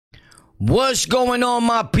What's going on,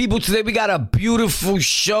 my people? Today we got a beautiful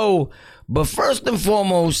show. But first and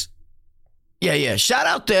foremost, shout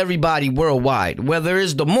out to everybody worldwide. Whether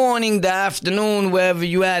it's the morning, the afternoon, wherever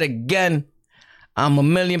you at, again, I'm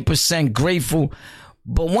 1,000,000% grateful.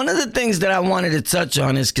 But one of the things that I wanted to touch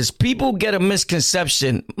on is because people get a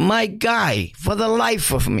misconception. My guy, for the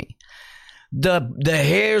life of me, the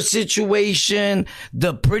hair situation,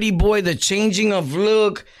 the pretty boy, the changing of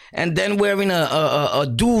look, and then wearing a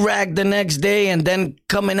do-rag the next day, and then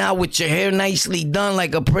coming out with your hair nicely done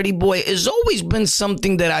like a pretty boy, has always been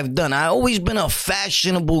something that I've done. I've always been a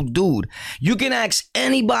fashionable dude. You can ask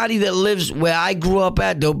anybody that lives where I grew up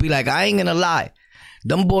at, they'll be like, I ain't gonna lie.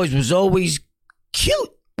 Them boys was always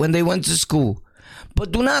cute when they went to school.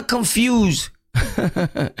 But do not confuse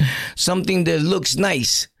something that looks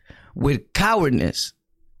nice with cowardness,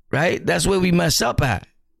 right? That's where we mess up at.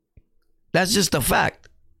 That's just a fact.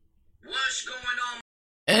 What's going on?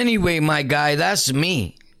 Anyway, my guy, that's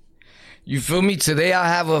me. You feel me? Today I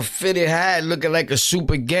have a fitted hat looking like a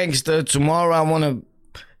super gangster. Tomorrow I want to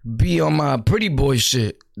be on my pretty boy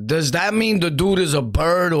shit. Does that mean the dude is a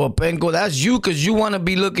bird or a penguin? That's you, because you want to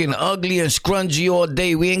be looking ugly and scrungy all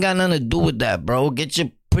day. We ain't got nothing to do with that, bro. Get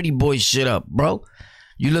your pretty boy shit up, bro.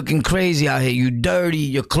 You looking crazy out here. You dirty.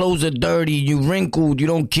 Your clothes are dirty. You wrinkled. You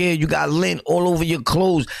don't care. You got lint all over your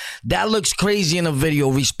clothes. That looks crazy in a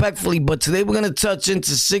video, respectfully. But today we're going to touch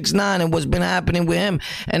into 6ix9ine and what's been happening with him.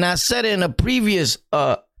 And I said it in a previous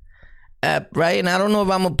app, right? And I don't know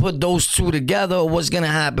if I'm going to put those two together or what's going to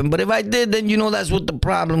happen. But if I did, then you know that's what the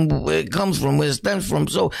problem, where it comes from, where it stems from.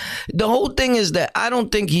 So the whole thing is that I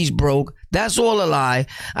don't think he's broke. That's all a lie.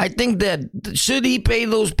 I think that should he pay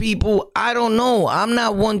those people? I don't know. I'm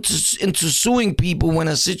not one into suing people when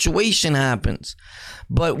a situation happens.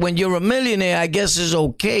 But when you're a millionaire, I guess it's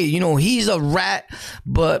okay. You know, he's a rat,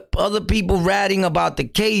 but other people ratting about the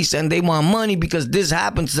case and they want money because this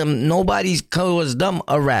happened to them. Nobody's calls them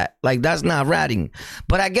a rat. Like, that's not ratting.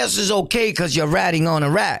 But I guess it's okay because you're ratting on a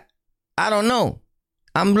rat. I don't know.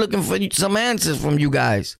 I'm looking for some answers from you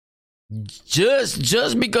guys.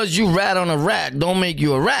 Just because you rat on a rat don't make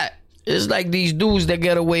you a rat. It's like these dudes that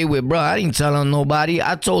get away with, bro, I didn't tell on nobody.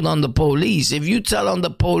 I told on the police. If you tell on the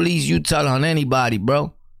police, you tell on anybody,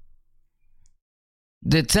 bro.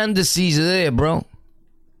 The tendencies are there, bro.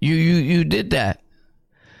 You did that.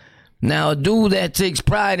 Now, a dude that takes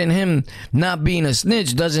pride in him not being a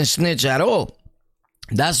snitch doesn't snitch at all.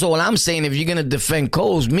 That's all I'm saying. If you're going to defend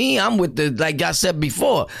codes, I'm with the, like I said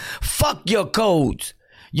before, fuck your codes.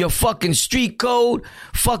 Your fucking street code,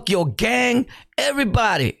 fuck your gang,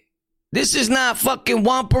 everybody. This is not fucking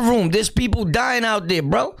Wampa Room. There's people dying out there,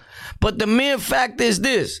 bro. But the mere fact is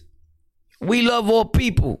this. We love all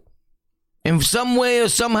people. In some way or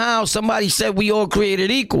somehow, somebody said we all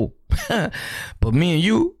created equal. But me and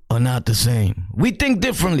you are not the same. We think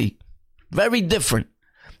differently. Very different.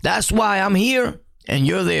 That's why I'm here and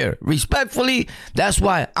you're there. Respectfully, that's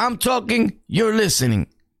why I'm talking, you're listening.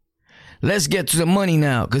 Let's get to the money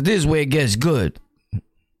now, because this is where it gets good.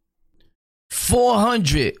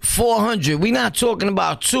 400. We're not talking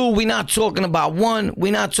about 2. We're not talking about 1.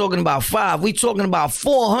 We're not talking about 5. We're talking about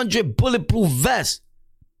 400 bulletproof vests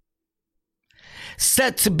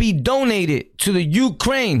set to be donated to the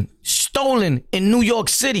Ukraine, stolen in New York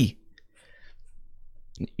City.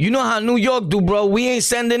 You know how New York do, bro. We ain't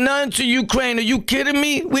sending nothing to Ukraine. Are you kidding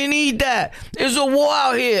me? We need that. There's a war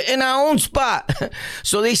out here in our own spot.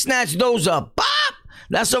 So they snatch those up. Bop!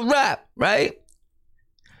 That's a wrap, right?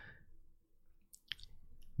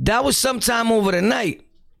 That was sometime over the night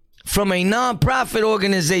from a non-profit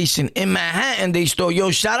organization in Manhattan. They stole.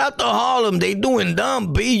 Yo, shout out to Harlem. They doing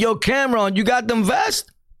dumb. B, your camera on. You got them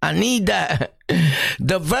vests? I need that.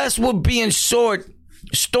 The vests were being stored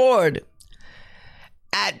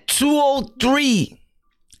at 203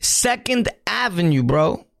 2nd Avenue,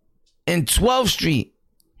 bro, in 12th Street,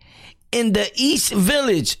 in the East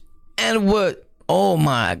Village, and oh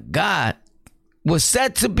my God, was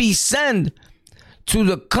set to be sent to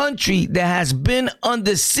the country that has been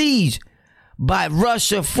under siege by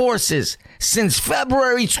Russia forces since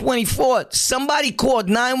February 24th. Somebody called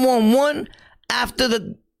 911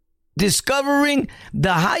 after discovering the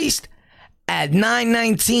heist at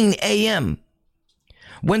 9:19 a.m.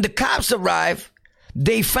 When the cops arrived,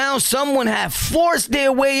 they found someone had forced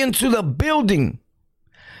their way into the building.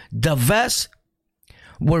 The vests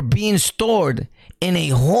were being stored in a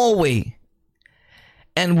hallway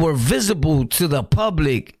and were visible to the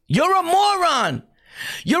public. You're a moron.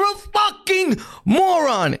 You're a fucking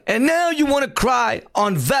moron. And now you want to cry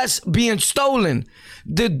on vests being stolen.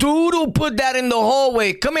 The dude who put that in the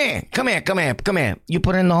hallway, come here. You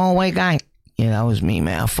put it in the hallway, guy. Yeah, that was me,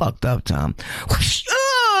 man. I fucked up, Tom.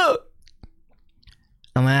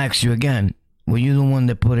 I'm gonna ask you again. Were you the one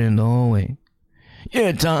that put it in the hallway?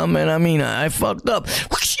 Yeah, Tom, man. I mean, I fucked up.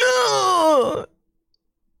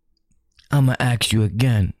 I'm gonna ask you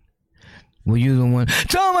again. Were you the one?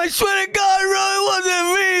 Tom, I swear to God, bro, it wasn't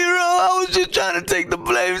me, bro. I was just trying to take the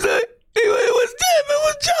blame. So it was Tim. It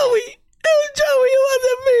was Joey. It was Joey. It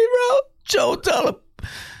wasn't me, bro. Joe, tell him.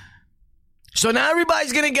 So now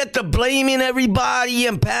everybody's going to get to blaming everybody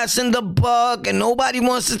and passing the buck, and nobody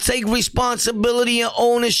wants to take responsibility and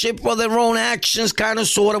ownership for their own actions, kind of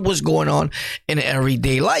sort of what's going on in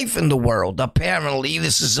everyday life in the world. Apparently,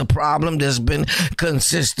 this is a problem that's been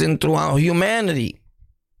consistent throughout humanity.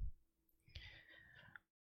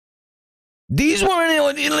 These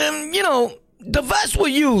weren't, you know, the vests were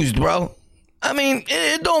used, bro. I mean,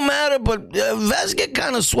 it don't matter, but vests get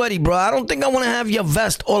kind of sweaty, bro. I don't think I want to have your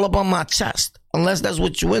vest all up on my chest, unless that's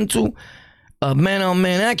what you into.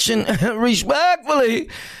 Man-on-man action, respectfully.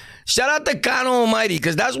 Shout out to Kano Almighty,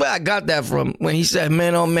 because that's where I got that from, when he said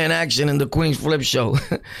man-on-man action in the Queen's Flip show.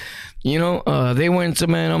 You know, they went to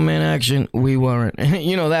man-on-man action, we weren't.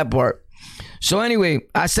 You know that part. So anyway,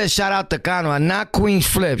 I said shout out to Kano, not Queen's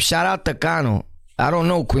Flip. Shout out to Kano. I don't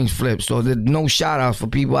know Queen's Flip, so there's no shout outs for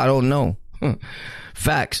people I don't know.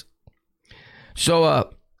 Facts. So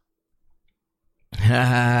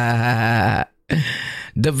the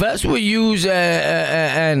vests were used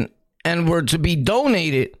and were to be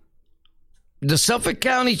donated. The Suffolk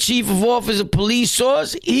County Chief of Office of Police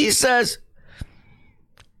source, he says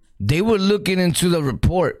they were looking into the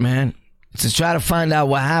report, man, to try to find out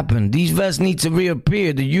what happened. These vests need to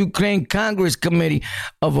reappear. The Ukraine Congress Committee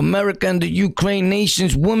of America and the Ukraine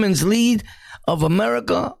Nation's Women's League of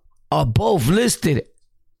America are both listed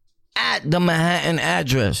at the Manhattan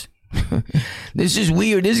address. This is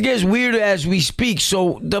weird. This gets weirder as we speak.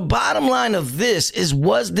 So the bottom line of this is,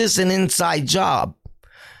 was this an inside job?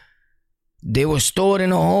 They were stored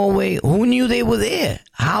in a hallway. Who knew they were there?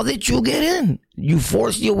 How did you get in? You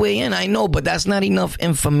forced your way in, I know, but that's not enough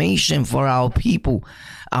information for our people,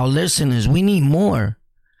 our listeners. We need more.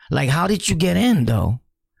 Like, how did you get in, though?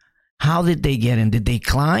 How did they get in? Did they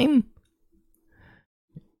climb?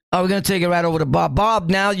 Oh, we're going to take it right over to Bob. Bob,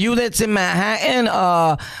 now, you that's in Manhattan,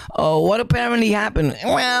 what apparently happened?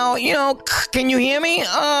 Well, you know, can you hear me?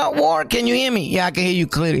 Ward, can you hear me? Yeah, I can hear you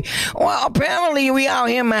clearly. Well, apparently we out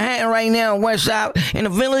here in Manhattan right now, West Side, in the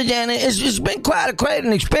village, and it's been quite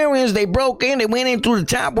an experience. They broke in, they went in through the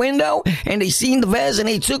top window, and they seen the vest, and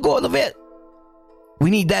they took all the vest. We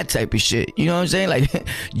need that type of shit. You know what I'm saying? Like,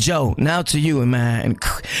 Joe, now to you in Manhattan.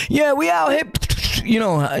 Yeah, we out here. You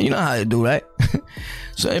know how to do, right?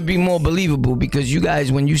 So it'd be more believable, because you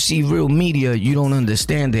guys, when you see real media, you don't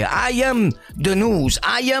understand it. I am the news.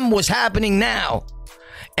 I am what's happening now.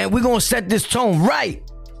 And we're going to set this tone right.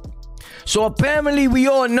 So apparently we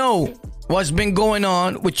all know what's been going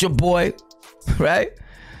on with your boy, right?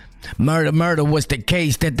 Murder was the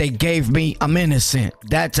case that they gave me. I'm innocent.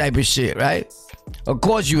 That type of shit, right? Of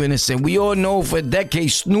course you innocent. We all know for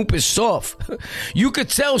decades Snoop is soft. You could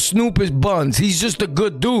tell Snoop is buns. He's just a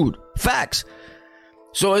good dude. Facts.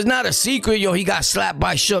 So it's not a secret, yo, he got slapped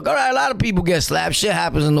by Shook. All right, a lot of people get slapped. Shit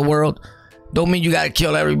happens in the world. Don't mean you got to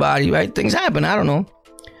kill everybody, right? Things happen. I don't know.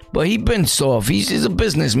 But he been soft. He's a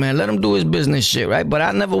businessman. Let him do his business shit, right? But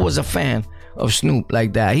I never was a fan of Snoop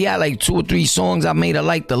like that. He had like 2 or 3 songs I made. I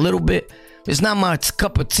liked a little bit. It's not my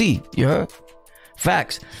cup of tea, you heard?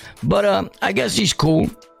 Facts. But I guess he's cool.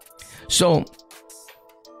 So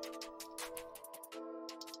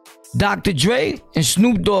Dr. Dre and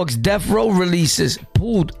Snoop Dogg's Death Row releases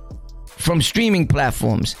pulled from streaming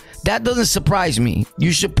platforms. That doesn't surprise me.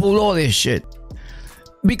 You should pull all this shit.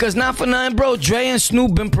 Because not for nothing, bro, Dre and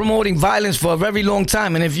Snoop been promoting violence for a very long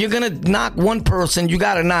time. And if you're going to knock one person, you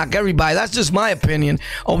got to knock everybody. That's just my opinion.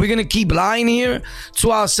 Are we going to keep lying here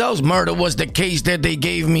to ourselves? Murder was the case that they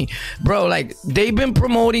gave me. Bro, like, they've been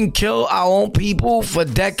promoting kill our own people for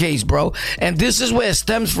decades, bro. And this is where it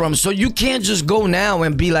stems from. So you can't just go now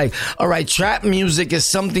and be like, all right, trap music is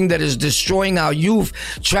something that is destroying our youth.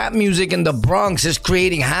 Trap music in the Bronx is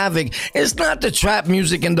creating havoc. It's not the trap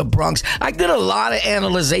music in the Bronx. I did a lot of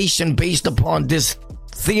analysis based upon this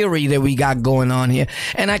theory that we got going on here,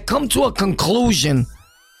 and I come to a conclusion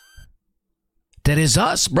that is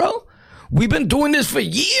us, bro. We've been doing this for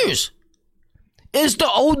years. It's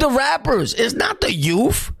the older rappers. It's not the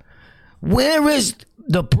youth. Where is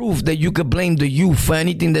the proof that you could blame the youth for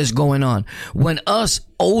anything that's going on when us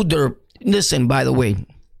older, listen, by the way,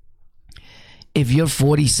 if you're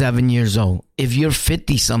 47 years old, if you're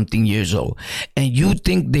 50-something years old, and you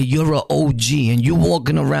think that you're an OG and you're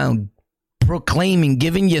walking around proclaiming,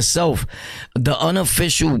 giving yourself the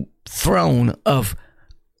unofficial throne of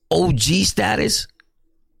OG status,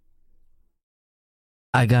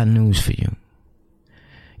 I got news for you.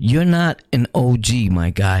 You're not an OG, my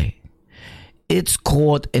guy. It's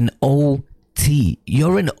called an OT.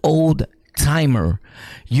 You're an old timer.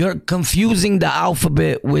 You're confusing the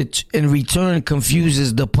alphabet, which in return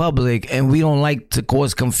confuses the public, and we don't like to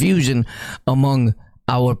cause confusion among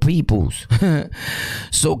our peoples.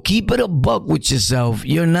 So keep it a buck with yourself.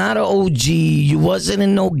 You're not an OG. You wasn't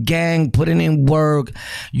in no gang putting in work.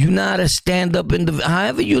 You're not a stand-up individual.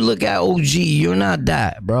 However you look at OG, you're not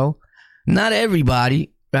that, bro. Not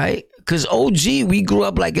everybody, right? Because OG, we grew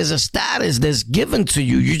up like as a status that's given to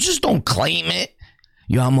you. You just don't claim it.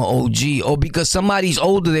 Yo, I'm an OG. Or because somebody's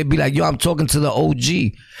older, they'd be like, yo, I'm talking to the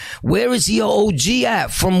OG. Where is he an OG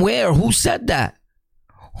at? From where? Who said that?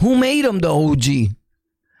 Who made him the OG?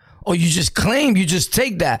 Or you just claim, you just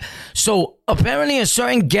take that. So apparently in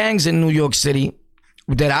certain gangs in New York City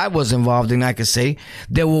that I was involved in, I could say,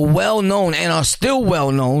 they were well known and are still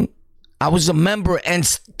well known. I was a member and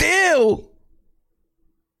still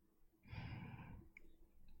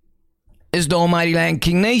is the Almighty Land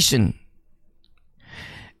King Nation.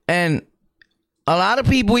 And a lot of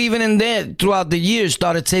people even in there throughout the years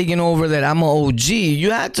started taking over that I'm an OG.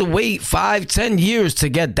 You had to wait 5-10 years to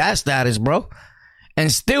get that status, bro. And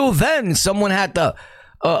still then, someone had to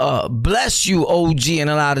bless you OG in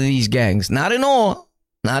a lot of these gangs. Not in all.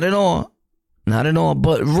 Not in all. Not at all.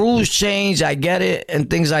 But rules change. I get it. And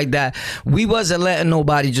things like that. We wasn't letting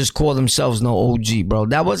nobody just call themselves no OG, bro.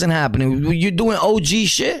 That wasn't happening. You're doing OG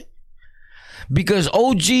shit. Because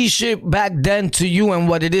OG shit back then to you and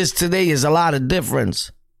what it is today is a lot of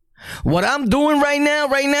difference. What I'm doing right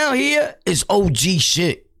now here is OG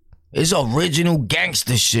shit. It's original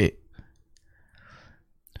gangster shit.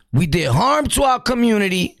 We did harm to our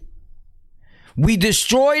community. We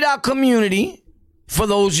destroyed our community. For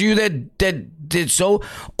those of you that did so,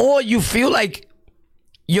 or you feel like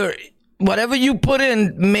whatever you put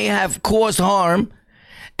in may have caused harm,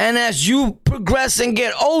 and as you progress and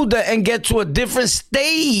get older and get to a different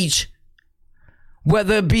stage,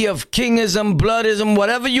 whether it be of kingism, bloodism,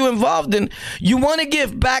 whatever you're involved in, you want to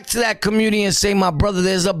give back to that community and say, my brother,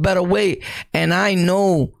 there's a better way. And I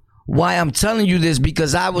know why I'm telling you this,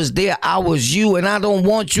 because I was there, I was you, and I don't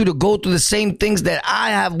want you to go through the same things that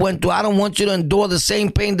I have went through. I don't want you to endure the same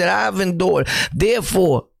pain that I've endured.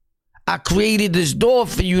 Therefore, I created this door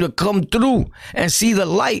for you to come through and see the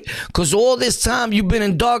light, because all this time you've been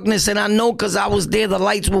in darkness, and I know because I was there, the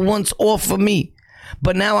lights were once off for me,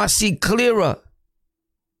 but now I see clearer.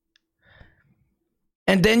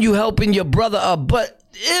 And then you helping your brother up. But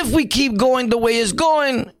if we keep going the way it's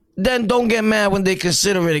going, then don't get mad when they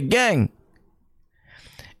consider it a gang.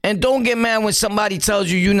 And don't get mad when somebody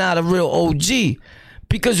tells you you're not a real OG.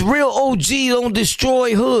 Because real OG don't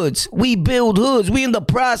destroy hoods. We build hoods. We in the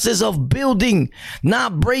process of building,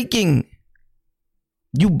 not breaking.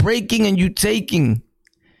 You breaking and you taking.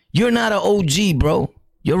 You're not an OG, bro.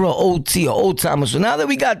 You're an OT, an old timer. So now that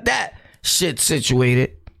we got that shit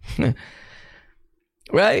situated,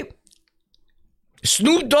 right?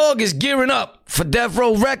 Snoop Dogg is gearing up for Death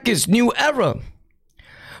Row Records' new era.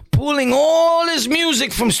 Pulling all his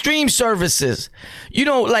music from stream services. You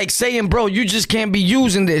know, like saying, bro, you just can't be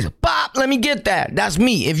using this. Bop, let me get that. That's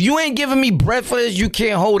me. If you ain't giving me bread for this, you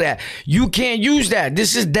can't hold that. You can't use that.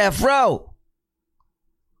 This is Death Row.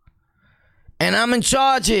 And I'm in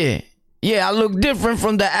charge here. Yeah, I look different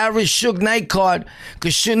from the average Suge Knight card,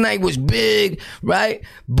 because Suge Knight was big, right?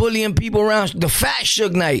 Bullying people around. The fat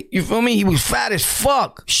Suge Knight, you feel me? He was fat as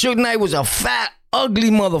fuck. Suge Knight was a fat,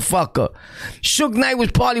 ugly motherfucker. Suge Knight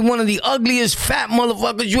was probably one of the ugliest fat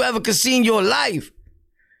motherfuckers you ever could see in your life.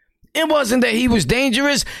 It wasn't that he was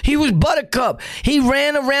dangerous. He was Buttercup. He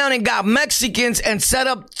ran around and got Mexicans and set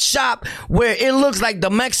up shop where it looks like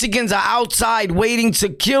the Mexicans are outside waiting to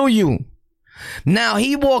kill you. Now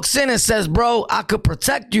he walks in and says, bro, I could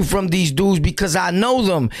protect you from these dudes because I know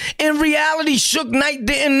them. In reality, Suge Knight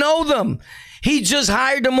didn't know them. He just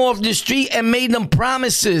hired them off the street and made them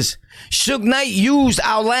promises. Suge Knight used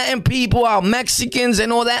our Latin people, our Mexicans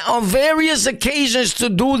and all that on various occasions to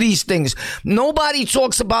do these things. Nobody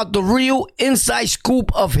talks about the real inside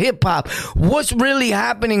scoop of hip hop. What's really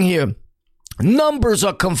happening here? Numbers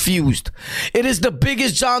are confused. It is the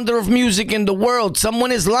biggest genre of music in the world.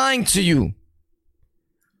 Someone is lying to you.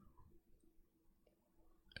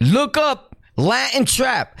 Look up Latin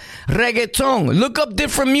trap, reggaeton. Look up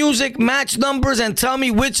different music, match numbers, and tell me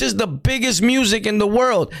which is the biggest music in the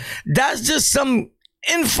world. That's just some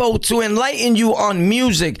info to enlighten you on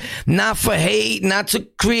music. Not for hate, not to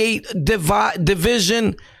create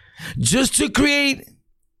division. just to create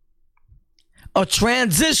a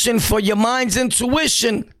transition for your mind's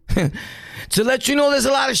intuition to let you know there's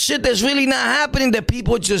a lot of shit that's really not happening that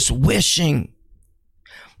people are just wishing.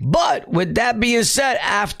 But with that being said,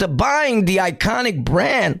 after buying the iconic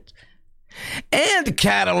brand and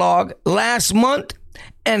catalog last month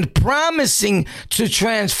and promising to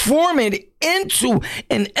transform it into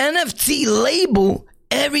an NFT label,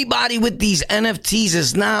 everybody with these NFTs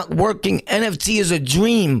is not working. NFT is a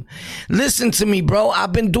dream. Listen to me, bro.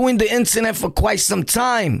 I've been doing the internet for quite some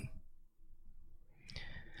time.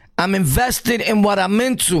 I'm invested in what I'm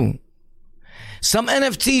into. Some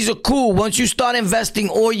NFTs are cool. Once you start investing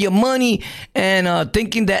all your money and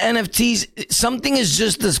thinking that NFTs, something is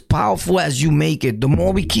just as powerful as you make it. The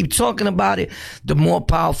more we keep talking about it, the more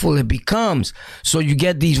powerful it becomes. So you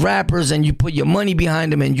get these rappers and you put your money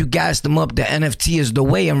behind them and you gas them up. The NFT is the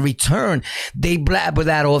way. In return, they blabber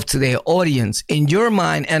that off to their audience. In your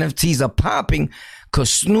mind, NFTs are popping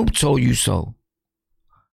because Snoop told you so.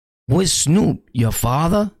 Who is Snoop? Your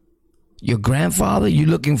father? Your grandfather? You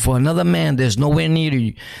looking for another man that's nowhere near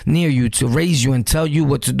you to raise you and tell you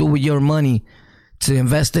what to do with your money to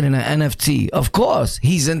invest it in an NFT. Of course,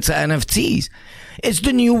 he's into NFTs. It's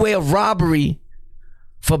the new way of robbery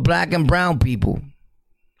for black and brown people.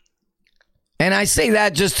 And I say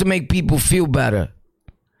that just to make people feel better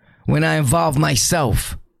when I involve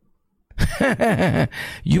myself.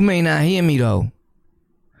 You may not hear me though.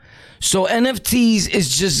 So NFTs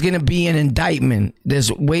is just going to be an indictment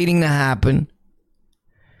that's waiting to happen.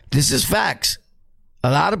 This is facts. A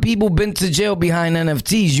lot of people been to jail behind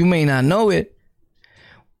NFTs. You may not know it.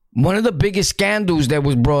 One of the biggest scandals that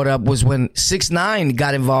was brought up was when 6ix9ine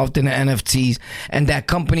got involved in the NFTs and that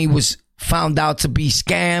company was found out to be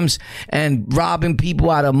scams and robbing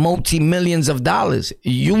people out of multi-millions of dollars.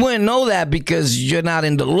 You wouldn't know that because you're not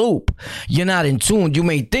in the loop. You're not in tune. You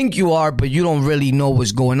may think you are, but you don't really know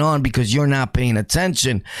what's going on because you're not paying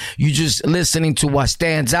attention. You're just listening to what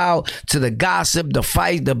stands out, to the gossip, the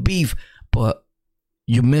fight, the beef, but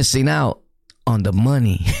you're missing out on the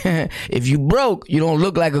money. If you broke, you don't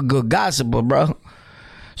look like a good gossiper, bro.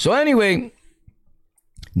 So anyway,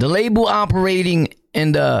 the label operating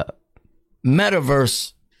in the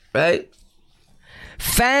metaverse, right?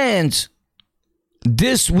 Fans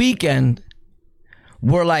this weekend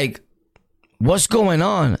were like, what's going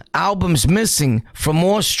on? Albums missing from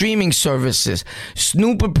more streaming services.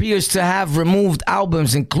 Snoop appears to have removed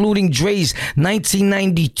albums, including Dre's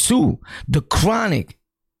 1992, The Chronic.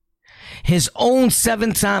 His own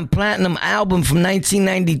 7-time platinum album from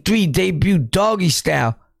 1993 debuted Doggy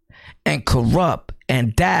Style and Corrupt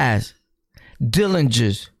and Daz,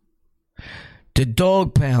 Dillinger's The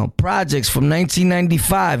Dog Pound projects from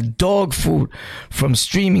 1995, Dog Food from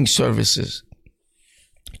streaming services.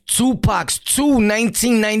 Tupac's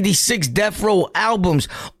 1996 Death Row albums,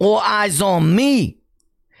 All Eyes on Me,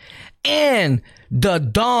 and The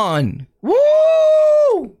Dawn.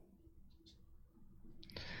 Woo!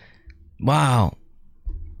 Wow.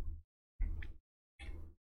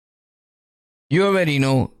 You already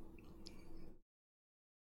know.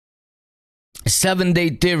 7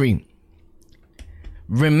 Day Theory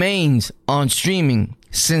remains on streaming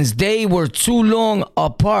since they were too long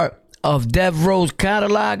a part of Death Row's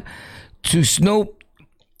catalog to Snoop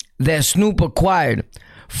that Snoop acquired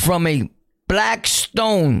from a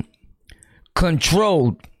Blackstone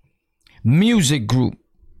controlled music group,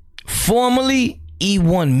 formerly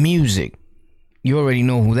E1 Music. You already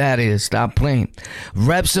know who that is. Stop playing.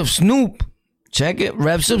 Reps of Snoop. Check it.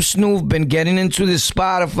 Reps of Snoop been getting into this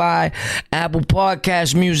Spotify, Apple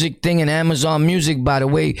Podcast music thing, and Amazon Music. By the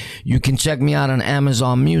way, you can check me out on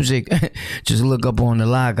Amazon Music. Just look up on the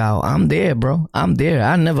logout. I'm there, bro. I'm there.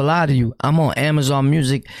 I never lie to you. I'm on Amazon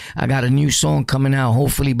Music. I got a new song coming out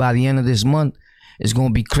hopefully by the end of this month. It's going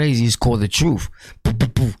to be crazy. It's called The Truth.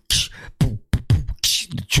 The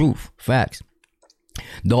Truth. Facts.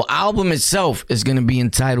 The album itself is going to be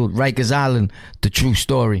entitled Rikers Island, The True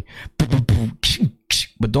Story.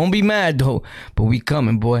 But don't be mad though. But we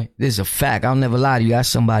coming, boy. This is a fact. I'll never lie to you. That's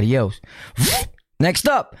somebody else. Next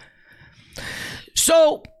up.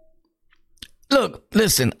 So, look,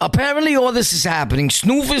 listen. Apparently all this is happening.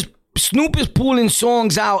 Snoop is pulling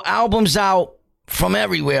songs out, albums out from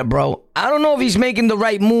everywhere, bro. I don't know if he's making the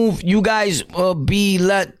right move. You guys be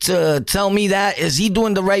let to tell me that. Is he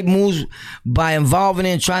doing the right moves by involving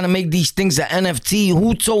and trying to make these things an NFT?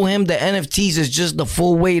 Who told him that NFTs is just the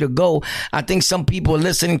full way to go? I think some people are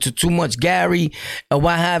listening to too much Gary or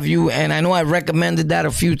what have you. And I know I recommended that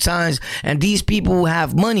a few times. And these people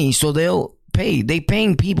have money, so they'll paid. They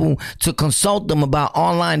paying people to consult them about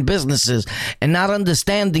online businesses and not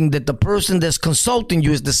understanding that the person that's consulting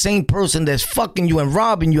you is the same person that's fucking you and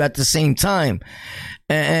robbing you at the same time.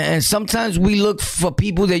 And sometimes we look for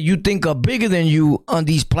people that you think are bigger than you on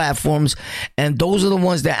these platforms, and those are the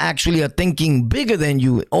ones that actually are thinking bigger than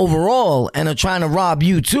you overall and are trying to rob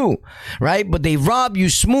you too, right? But they rob you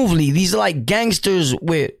smoothly. These are like gangsters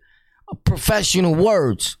with professional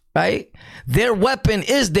words, right? Their weapon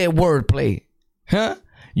is their wordplay. Huh?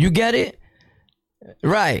 You get it?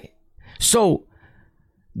 Right. So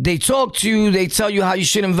they talk to you, they tell you how you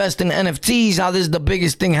should invest in NFTs, how this is the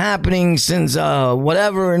biggest thing happening since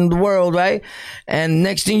whatever in the world, right? And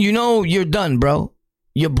next thing you know, you're done, bro.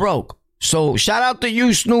 You're broke. So shout out to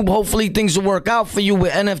you, Snoop. Hopefully things will work out for you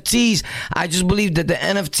with NFTs. I just believe that the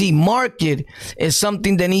NFT market is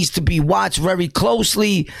something that needs to be watched very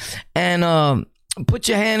closely, and put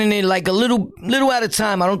your hand in it like a little at a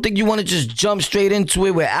time. I don't think you want to just jump straight into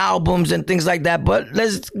it with albums and things like that, but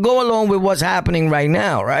let's go along with what's happening right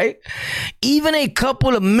now, right? Even a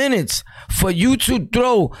couple of minutes for you to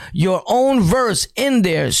throw your own verse in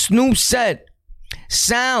there. Snoop said,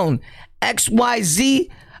 Sound XYZ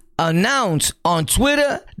announced on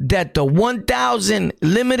Twitter that the 1,000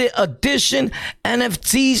 limited edition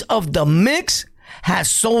NFTs of The Mix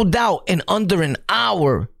has sold out in under an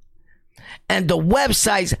hour. And the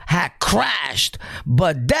websites had crashed,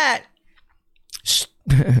 but that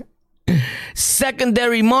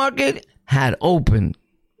secondary market had opened.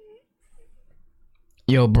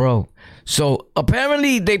 Yo, bro. So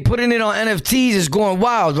apparently they putting it on NFTs. It's going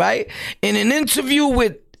wild, right? In an interview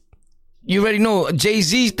with, you already know,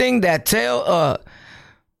 Jay-Z's thing, that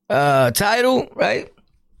title, right?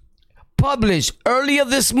 Published earlier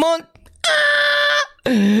this month.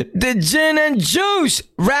 The Gin and Juice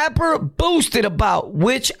rapper boasted about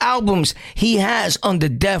which albums he has on the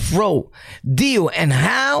Death Row deal and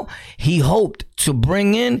how he hoped to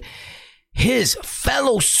bring in his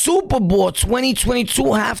fellow Super Bowl 2022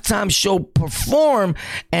 halftime show perform,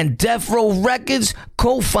 and Death Row Records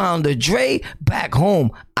co-founder Dre back home.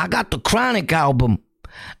 I got the Chronic album.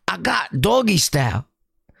 I got Doggy Style,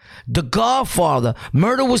 The Godfather,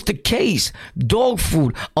 Murder Was the Case, Dog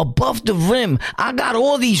Food, Above the Rim. I got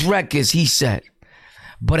all these records, he said.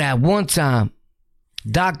 But at one time,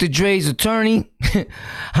 Dr. Dre's attorney,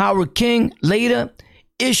 Howard King, later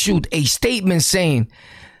issued a statement saying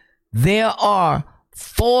there are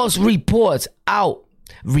false reports out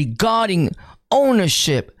regarding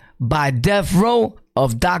ownership by Death Row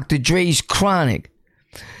of Dr. Dre's Chronic.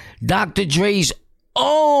 Dr. Dre's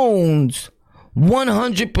owns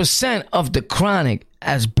 100% of the Chronic.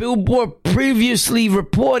 As Billboard previously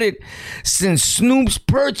reported, since Snoop's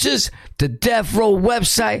purchase, the Death Row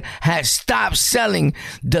website has stopped selling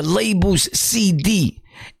the label's CD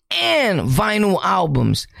and vinyl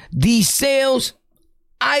albums. These sales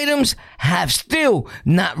items have still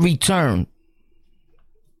not returned.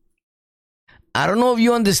 I don't know if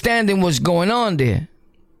you're understanding what's going on there.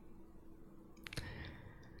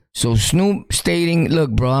 So Snoop stating,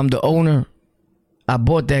 look, bro, I'm the owner. I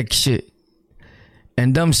bought that shit.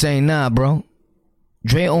 And them saying, nah, bro.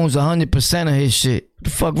 Dre owns 100% of his shit. What the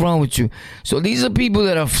fuck wrong with you? So these are people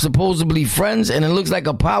that are supposedly friends, and it looks like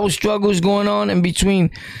a power struggle is going on in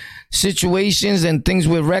between situations and things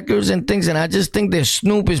with records and things. And I just think that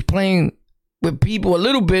Snoop is playing with people a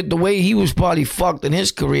little bit the way he was probably fucked in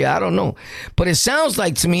his career. I don't know. But it sounds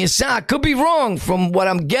like to me, I could be wrong from what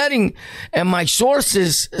I'm getting and my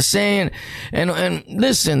sources saying. And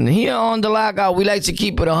listen, here on The Lockout, we like to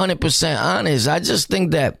keep it 100% honest. I just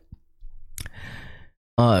think that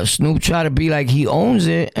Snoop try to be like he owns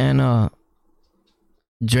it, and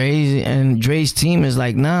Dre's team is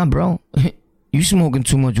like, nah, bro, you smoking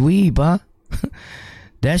too much weed, bah.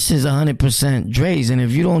 That shit's 100% Dre's, and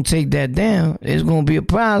if you don't take that down, it's gonna be a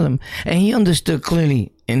problem. And he understood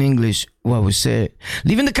clearly in English what was said.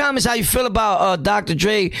 Leave in the comments how you feel about Dr.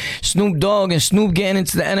 Dre, Snoop Dogg, and Snoop getting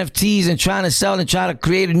into the NFTs and trying to sell and try to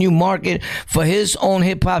create a new market for his own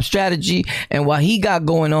hip-hop strategy and what he got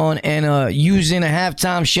going on, and using the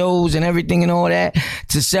halftime shows and everything and all that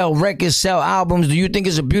to sell records, sell albums. Do you think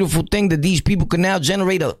it's a beautiful thing that these people can now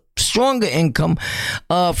generate a stronger income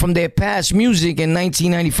from their past music in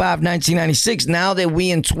 1995, 1996? Now that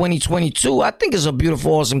we in 2022, I think it's a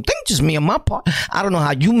beautiful, awesome thing. Just me on my part. I don't know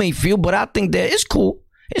how you may feel, but I think that it's cool.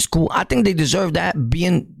 It's cool. I think they deserve that,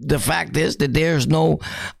 being the fact is that there's no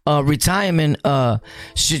retirement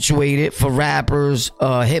situated for rappers,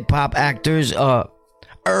 hip-hop actors,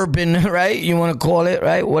 urban, right? You want to call it,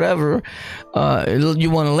 right? Whatever you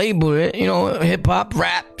want to label it, hip hop,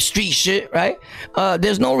 rap, street shit, right?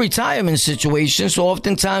 There's no retirement situation, so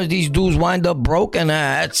oftentimes these dudes wind up broke, and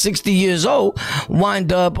at 60 years old,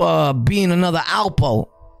 wind up being another Alpo.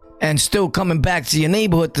 And still coming back to your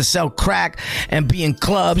neighborhood to sell crack and be in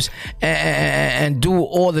clubs and do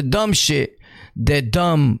all the dumb shit that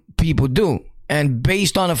dumb people do. And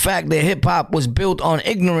based on the fact that hip hop was built on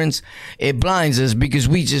ignorance, it blinds us because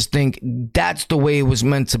we just think that's the way it was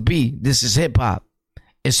meant to be. This is hip hop.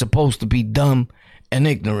 It's supposed to be dumb and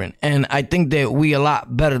ignorant. And I think that we a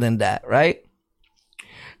lot better than that, right?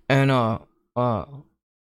 And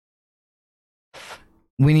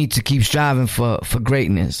we need to keep striving for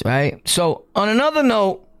greatness, right? So on another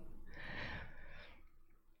note,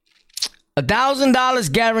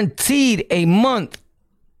 $1,000 guaranteed a month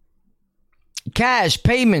cash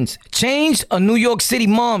payments changed a New York City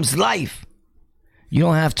mom's life. You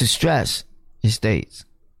don't have to stress, it states.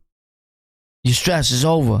 Your stress is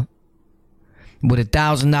over with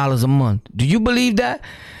 $1,000 a month. Do you believe that?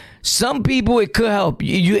 Some people, it could help.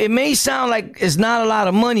 It may sound like it's not a lot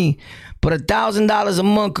of money, but $1,000 a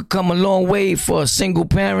month could come a long way for a single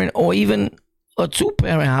parent or even a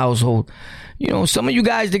two-parent household. Some of you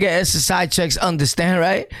guys that get SSI checks understand,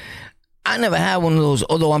 right? I never had one of those,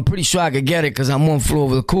 although I'm pretty sure I could get it because I'm one floor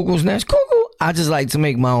over the cuckoo's nest. Cuckoo. I just like to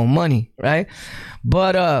make my own money, right?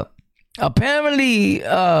 But apparently,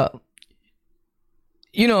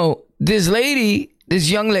 this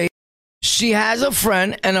young lady, she has a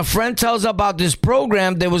friend, and a friend tells her about this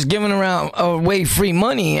program that was giving around away free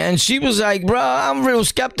money. And she was like, bro, I'm real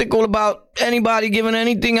skeptical about anybody giving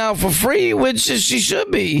anything out for free, which she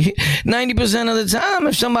should be. 90% of the time,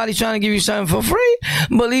 if somebody's trying to give you something for free,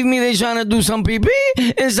 believe me, they're trying to do some PP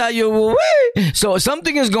inside your way. So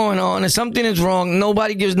something is going on and something is wrong.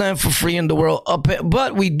 Nobody gives nothing for free in the world.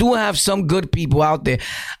 But we do have some good people out there.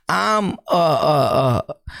 I'm a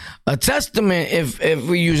testament, if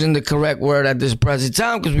we're using the correct word at this present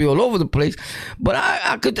time, because we're all over the place. But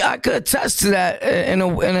I could attest to that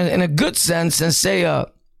in a good sense and say,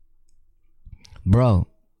 bro,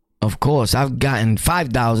 of course, I've gotten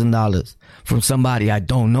 $5,000 from somebody I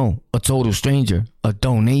don't know, a total stranger, a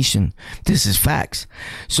donation. This is facts.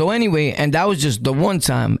 So anyway, and that was just the one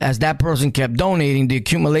time. As that person kept donating, the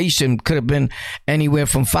accumulation could have been anywhere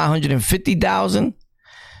from $550,000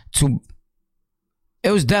 to,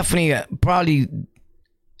 it was definitely probably,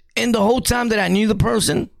 in the whole time that I knew the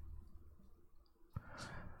person,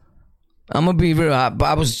 I'm gonna be real,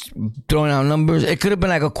 I was throwing out numbers. It could have been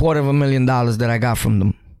like $250,000 that I got from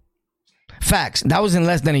them. Facts. That was in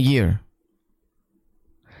less than a year.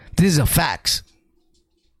 This is a facts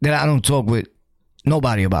that I don't talk with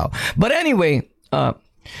nobody about. But anyway, I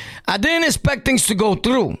didn't expect things to go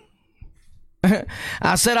through.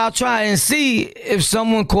 I said I'll try and see if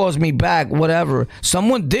someone calls me back, whatever.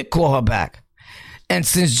 Someone did call her back. And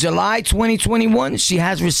since July 2021, she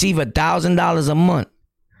has received $1,000 a month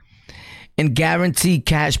in guaranteed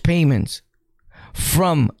cash payments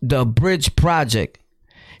from the Bridge Project.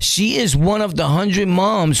 She is one of the 100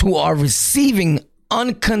 moms who are receiving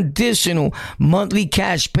unconditional monthly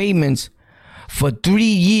cash payments for 3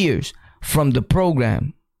 years from the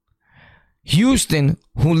program. Houston,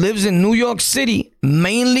 who lives in New York City,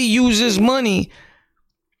 mainly uses money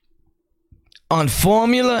on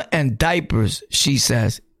formula and diapers, she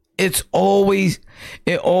says. It always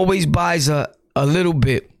buys a little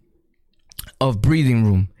bit of breathing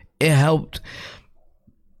room. It helped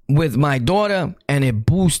with my daughter, and it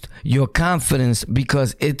boosts your confidence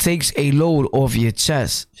because it takes a load off your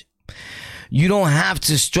chest. You don't have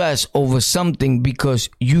to stress over something because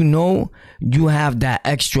you know you have that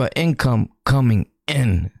extra income coming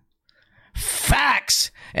in.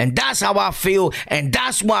 Facts. And that's how I feel, and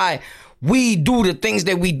that's why we do the things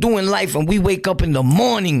that we do in life, and we wake up in the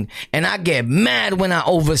morning and I get mad when I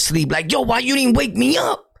oversleep. Like, yo, why you didn't wake me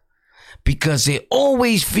up? Because it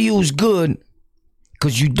always feels good,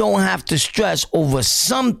 because you don't have to stress over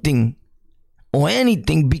something or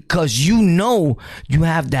anything, because you know you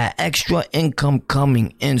have that extra income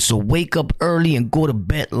coming in. So wake up early and go to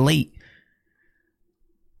bed late.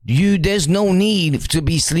 There's no need to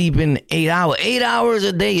be sleeping 8 hours. 8 hours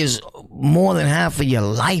a day is more than half of your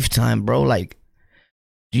lifetime, bro. Like,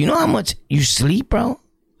 do you know how much you sleep, bro?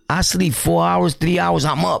 I sleep 4 hours, 3 hours.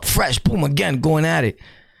 I'm up, fresh, boom, again, going at it.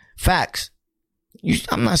 Facts.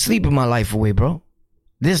 I'm not sleeping my life away, bro.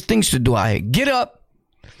 There's things to do out here. Get up,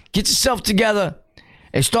 get yourself together,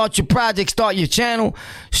 and start your project, start your channel,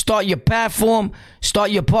 start your platform,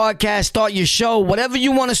 start your podcast, start your show, whatever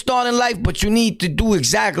you want to start in life, but you need to do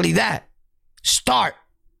exactly that. Start.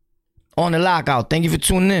 on the lockout. Thank you for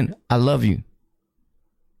tuning in. I love you.